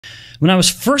when I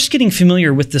was first getting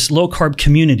familiar with this low carb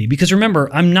community, because remember,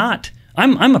 I'm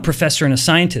a professor and a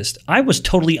scientist. I was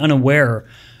totally unaware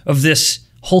of this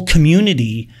whole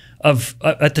community of,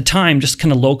 at the time, just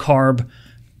kind of low carb,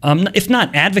 if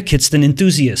not advocates, then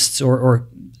enthusiasts or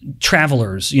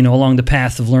travelers, along the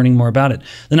path of learning more about it.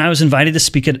 Then I was invited to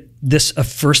speak at this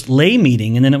first lay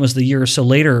meeting, and then it was the year or so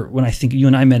later when I think you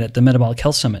and I met at the Metabolic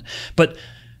Health Summit. But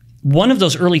one of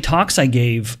those early talks I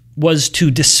gave was to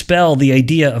dispel the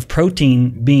idea of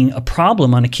protein being a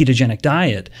problem on a ketogenic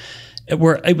diet,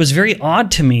 where it was very odd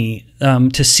to me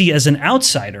to see as an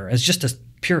outsider, as just a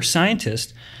pure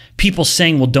scientist, people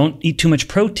saying, well, don't eat too much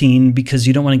protein because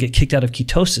you don't want to get kicked out of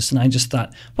ketosis. And I just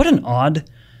thought, what an odd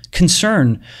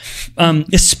concern,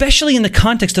 especially in the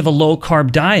context of a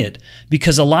low-carb diet,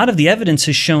 because a lot of the evidence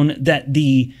has shown that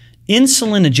the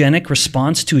insulinogenic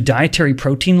response to a dietary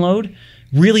protein load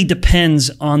really depends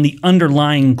on the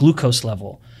underlying glucose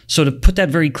level. So to put that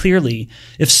very clearly,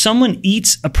 if someone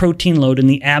eats a protein load in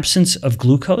the absence of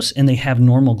glucose and they have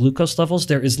normal glucose levels,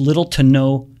 there is little to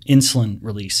no insulin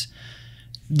release.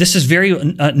 This is very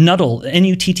Nuttal,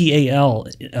 N-U-T-T-A-L,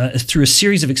 through a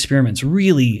series of experiments,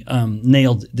 really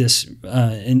nailed this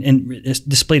and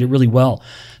displayed it really well.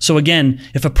 So again,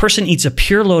 if a person eats a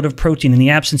pure load of protein in the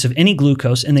absence of any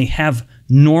glucose and they have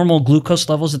normal glucose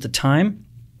levels at the time,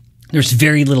 there's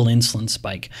very little insulin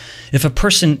spike. If a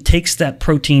person takes that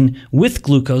protein with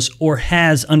glucose or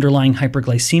has underlying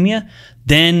hyperglycemia,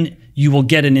 then you will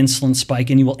get an insulin spike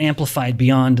and you will amplify it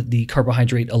beyond the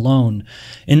carbohydrate alone.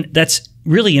 And that's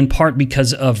really in part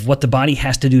because of what the body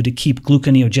has to do to keep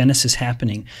gluconeogenesis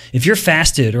happening. If you're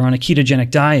fasted or on a ketogenic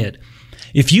diet,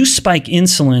 if you spike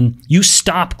insulin, you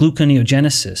stop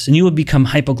gluconeogenesis and you would become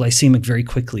hypoglycemic very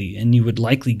quickly and you would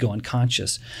likely go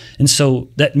unconscious. And so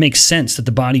that makes sense that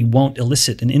the body won't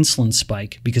elicit an insulin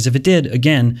spike, because if it did,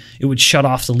 again, it would shut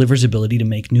off the liver's ability to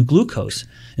make new glucose.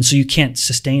 And so you can't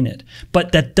sustain it.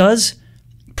 But that does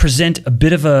present a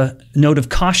bit of a note of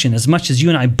caution, as much as you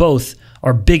and I both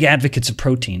are big advocates of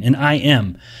protein, and I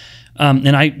am.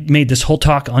 And I made this whole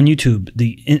talk on YouTube,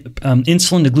 the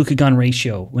insulin to glucagon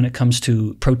ratio when it comes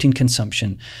to protein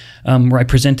consumption, where I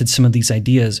presented some of these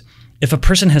ideas. If a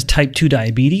person has type 2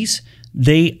 diabetes,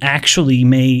 they actually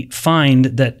may find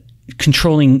that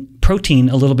controlling protein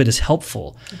a little bit is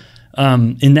helpful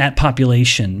in that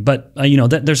population. But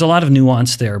there's a lot of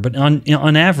nuance there. But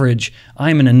on average,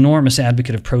 I'm an enormous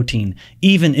advocate of protein.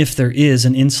 Even if there is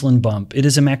an insulin bump, it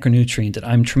is a macronutrient that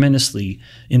I'm tremendously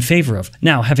in favor of.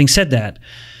 Now, having said that,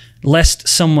 lest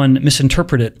someone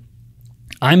misinterpret it,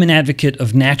 I'm an advocate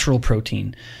of natural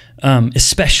protein,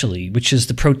 especially, which is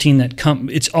the protein that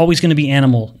it's always going to be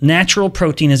animal. Natural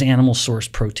protein is animal source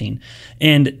protein,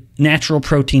 and natural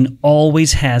protein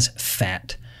always has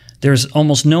fat. There's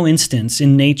almost no instance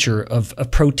in nature of a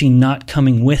protein not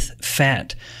coming with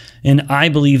fat. And I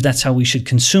believe that's how we should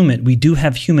consume it. We do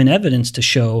have human evidence to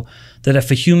show that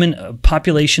if a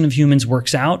population of humans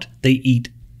works out, they eat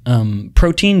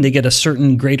protein, they get a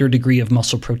certain greater degree of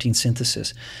muscle protein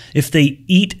synthesis. If they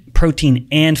eat protein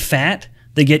and fat,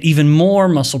 they get even more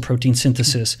muscle protein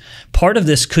synthesis. Part of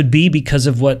this could be because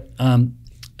of what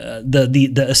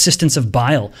the assistance of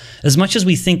bile. As much as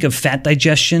we think of fat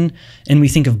digestion and we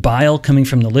think of bile coming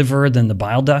from the liver, then the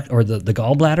bile duct or the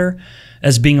gallbladder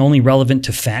as being only relevant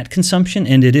to fat consumption,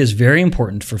 and it is very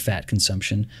important for fat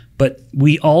consumption, but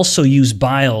we also use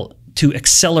bile to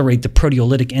accelerate the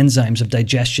proteolytic enzymes of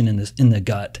digestion in the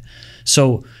gut.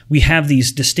 So we have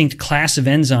these distinct class of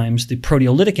enzymes, the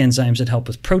proteolytic enzymes that help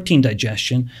with protein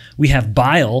digestion. We have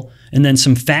bile and then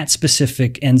some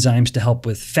fat-specific enzymes to help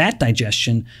with fat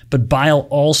digestion, but bile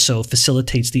also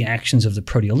facilitates the actions of the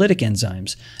proteolytic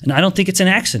enzymes. And I don't think it's an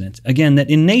accident, again,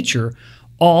 that in nature,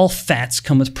 all fats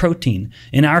come with protein.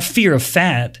 In our fear of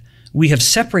fat, we have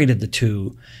separated the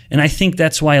two, and I think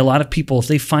that's why a lot of people, if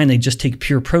they find they just take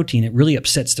pure protein, it really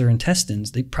upsets their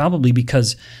intestines. They probably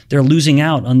because they're losing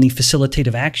out on the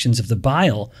facilitative actions of the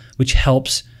bile, which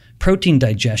helps protein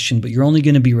digestion, but you're only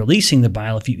going to be releasing the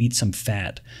bile if you eat some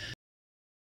fat.